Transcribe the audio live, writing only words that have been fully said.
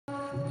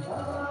Being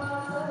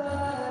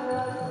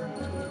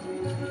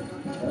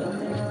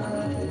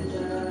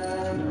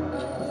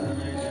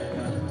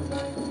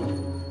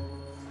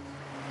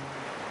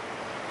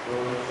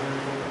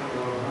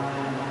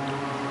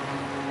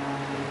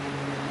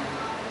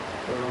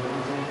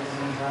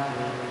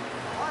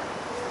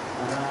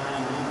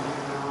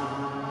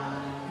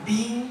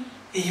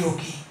a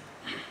yogi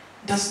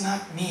does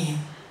not mean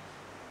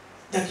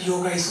that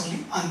yoga is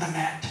only on the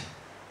mat.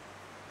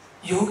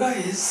 Yoga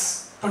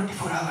is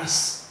 24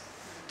 hours,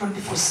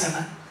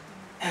 24/7.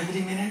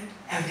 Every minute,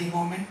 every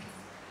moment,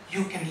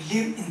 you can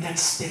live in that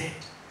spirit.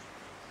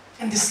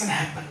 And this can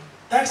happen.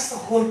 That's the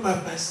whole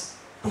purpose,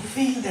 to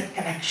feel that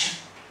connection.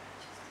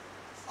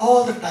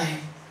 All the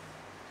time,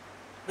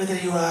 whether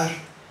you are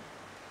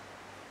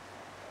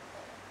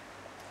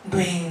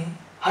doing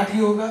Hatha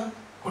yoga,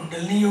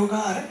 Kundalini yoga,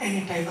 or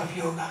any type of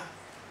yoga.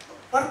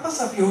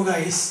 Purpose of yoga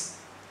is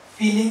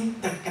feeling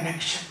that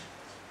connection.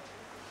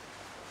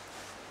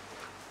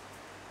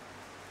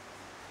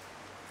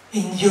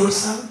 In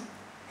yourself,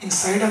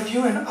 inside of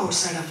you and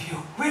outside of you,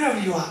 wherever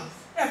you are,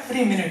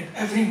 every minute,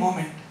 every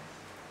moment,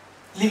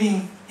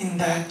 living in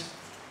that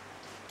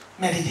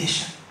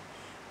meditation.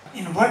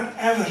 In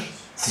whatever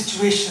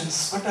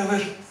situations,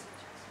 whatever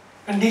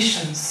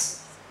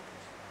conditions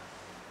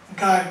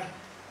God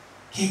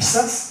keeps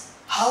us,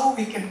 how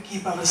we can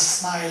keep our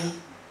smile,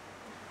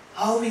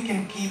 how we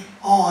can keep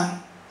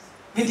on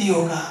with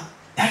yoga,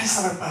 that is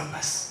our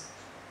purpose.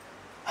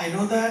 I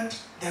know that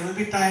there will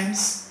be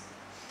times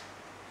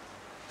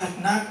that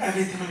not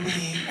everything will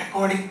be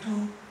according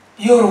to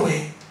your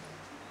way.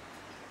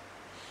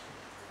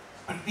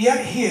 But we are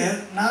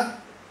here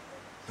not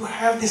to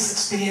have this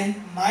experience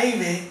my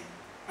way,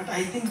 but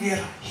I think we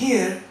are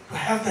here to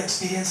have the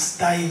experience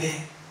thy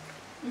way.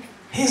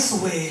 His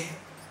way,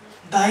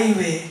 thy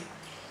way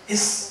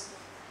is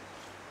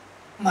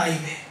my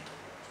way.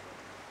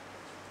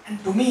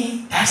 And to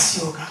me,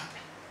 that's yoga.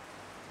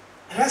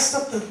 The rest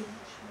of the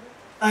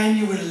time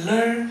you will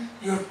learn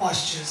your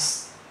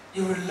postures,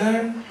 you will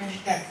learn many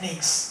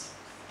techniques,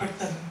 but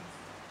the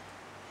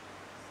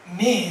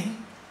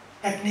main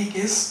technique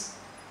is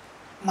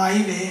my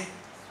way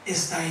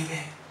is thy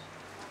way.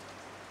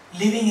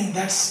 Living in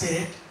that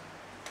spirit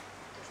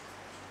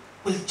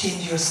will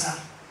change yourself,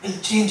 will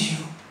change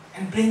you,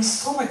 and bring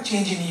so much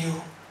change in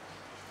you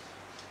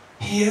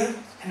here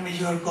and when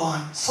you are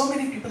gone. So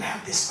many people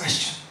have this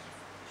question.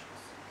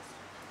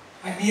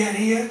 When we are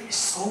here, it's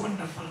so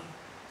wonderful,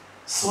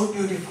 so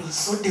beautiful,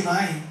 so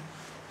divine.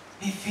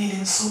 We feel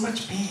in so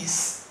much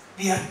peace.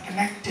 We are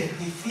connected,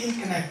 we feel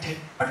connected.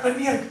 But when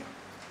we are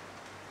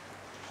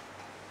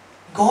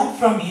gone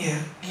from here,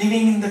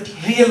 living in that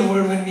real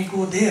world, when we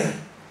go there,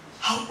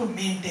 how to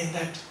maintain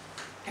that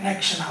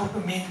connection, how to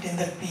maintain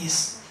that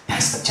peace,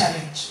 that's the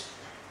challenge.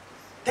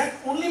 That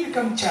only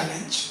becomes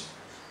challenge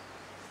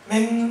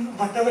when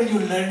whatever you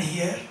learn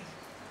here,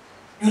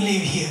 you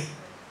live here.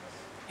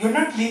 You're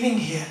not living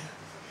here.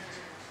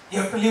 You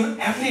have to live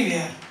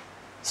everywhere.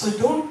 So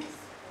don't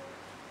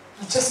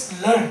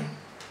just learn,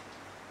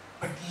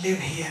 but live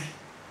here.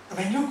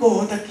 When you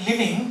go, that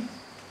living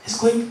is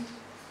going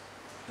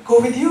to go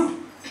with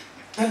you.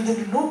 Then there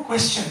will be no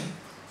question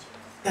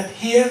that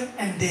here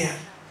and there,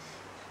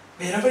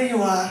 wherever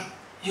you are,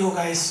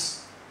 yoga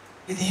is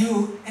with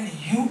you and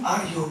you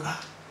are yoga.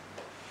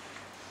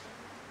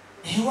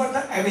 You are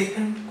the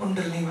awakened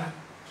Kundalini one.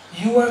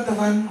 You are the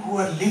one who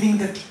are living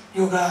that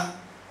yoga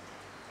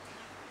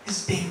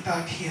is being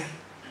taught here.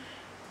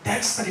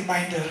 That's the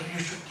reminder you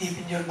should keep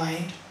in your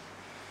mind.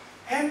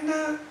 And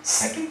the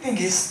second thing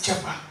is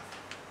japa.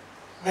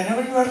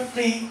 Whenever you are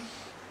free,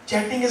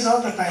 chatting is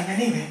all the time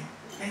anyway.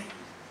 Right?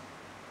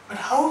 But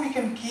how we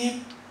can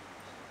keep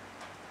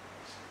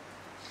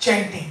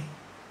chanting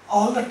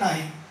all the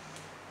time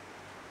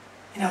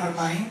in our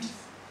mind,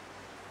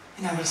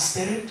 in our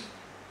spirit,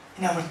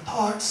 in our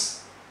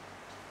thoughts,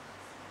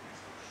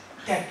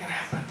 that can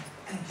happen.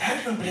 And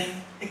that will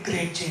bring a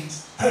great change.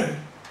 Third,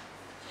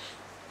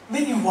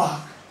 when you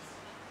walk,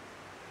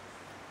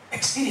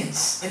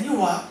 experience, when you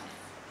walk,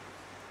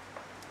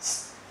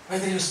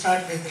 whether you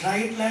start with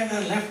right leg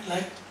or left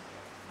leg,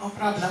 no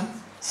problem.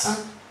 Sat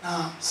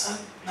Nam, Sat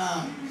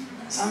Nam,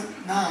 Sat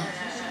Nam.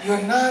 You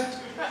are not,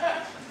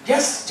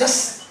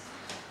 just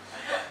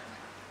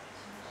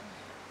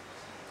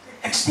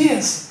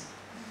experience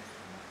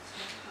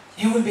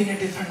it. You will be in a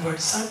different word.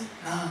 Sat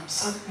Nam,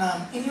 Sat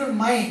Nam. In your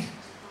mind,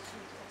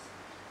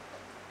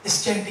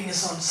 this chanting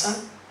is on Sat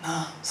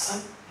Nam,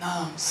 Sat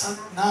Nam, Sat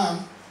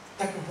Nam.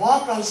 That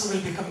walk also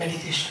will become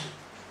meditation.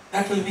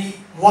 That will be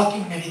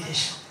walking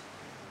meditation.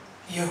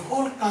 Your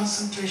whole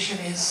concentration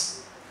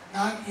is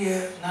not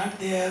here, not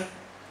there.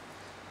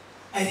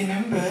 I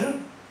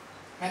remember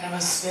when I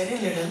was very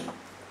little,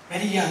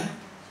 very young,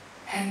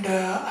 and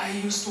I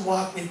used to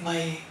walk with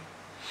my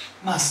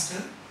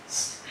master.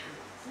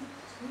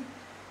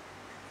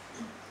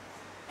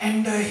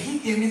 And he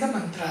gave me the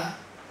mantra.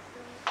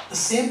 The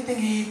same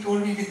thing he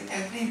told me with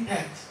every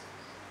breath.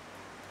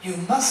 You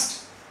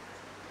must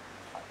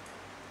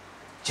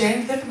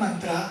chant that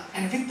mantra,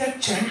 and with that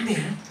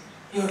chanting,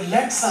 your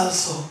legs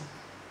also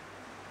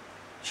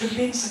should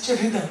be in such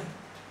a rhythm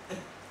that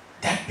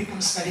that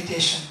becomes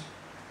meditation.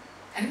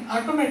 And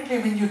automatically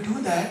when you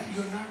do that,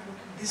 you're not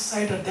looking this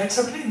side or that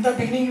side. In the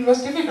beginning it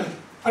was difficult,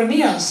 for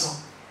me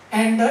also.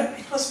 And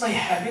it was my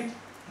habit,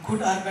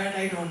 good or bad,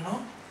 I don't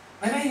know.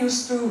 When I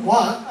used to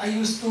walk, I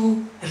used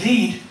to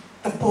read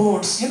the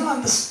boards,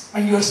 on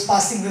when you are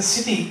passing the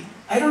city.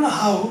 I don't know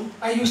how,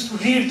 I used to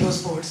read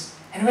those boards.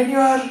 And when you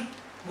are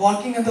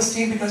walking on the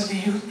street, because we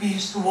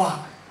used to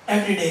walk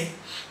every day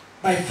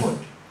by foot,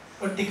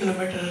 20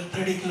 kilometer,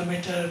 30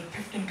 kilometer,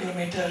 15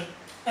 kilometer,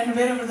 and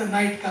wherever the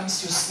night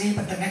comes, you sleep,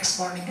 and the next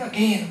morning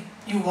again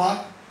you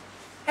walk.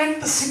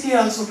 And the city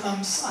also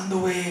comes on the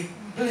way,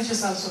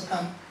 villages also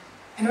come.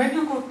 And when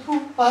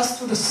you pass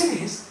through the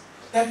cities,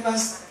 that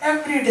was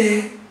every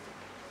day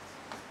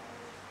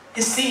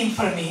a scene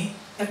for me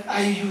that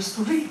I used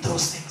to read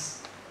those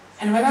things.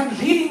 And when I'm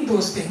reading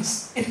those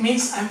things, it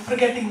means I'm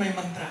forgetting my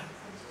mantra.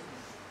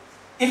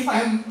 If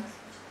I'm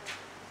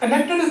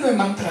connected with my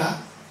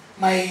mantra,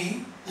 my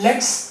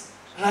legs,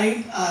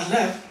 right or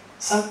left,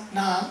 Sat,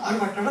 Nam, or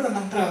whatever the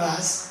mantra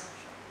was,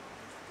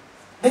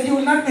 then you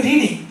will not be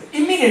reading.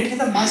 Immediately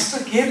the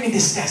master gave me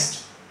this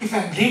test. If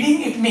I'm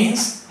reading, it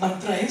means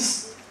mantra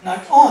is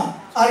not on,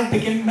 or it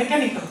became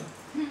mechanical.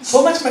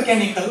 So much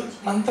mechanical,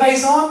 mantra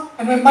is on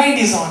and my mind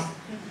is on.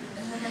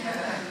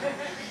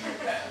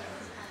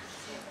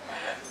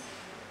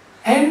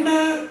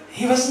 And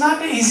he was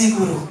not an easy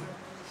guru.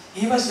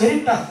 He was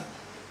very tough.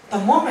 The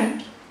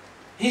moment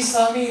he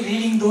saw me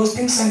reading those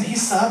things, and he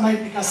saw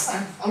because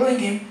I'm following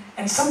him,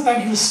 and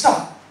sometimes he will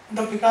stop.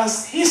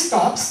 Because he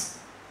stops,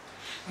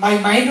 my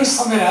mind is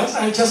somewhere else,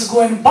 I'll just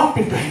go and bump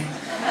into him.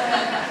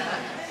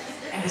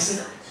 And he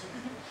said,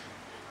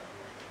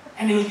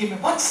 and he will give me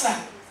one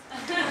slap.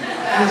 He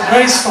was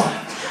very strong.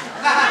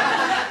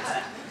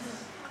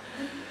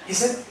 He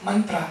said,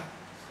 mantra.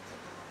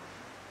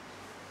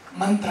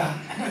 Mantra.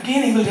 And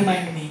again he will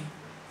remind me,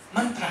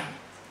 mantra.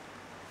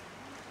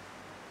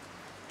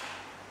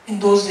 In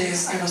those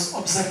days, I was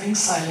observing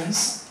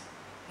silence,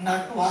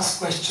 not to ask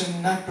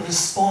question, not to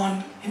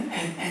respond in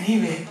any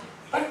way.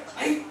 But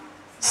I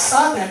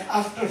saw that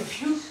after a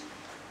few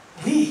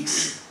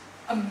weeks,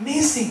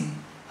 amazing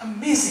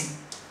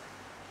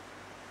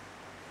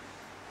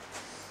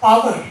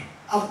power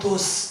of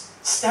those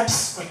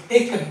steps were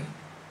taken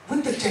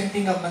with the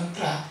chanting of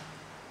mantra.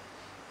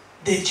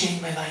 They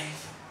changed my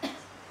life.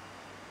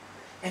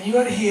 When you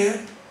are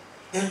here,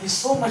 there will be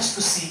so much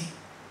to see,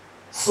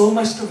 so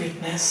much to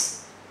witness.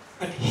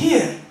 But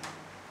here,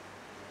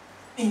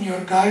 in your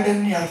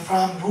garden, you are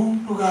from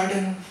room to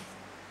garden,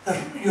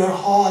 your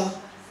hall,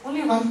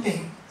 only one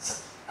thing,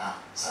 Sat Nam,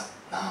 Sat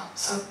Nam,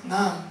 Sat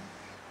Nam.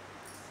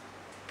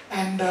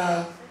 And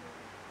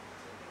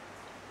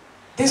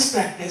this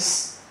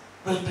practice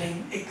will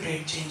bring a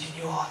great change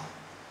in you all.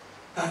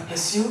 God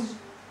bless you.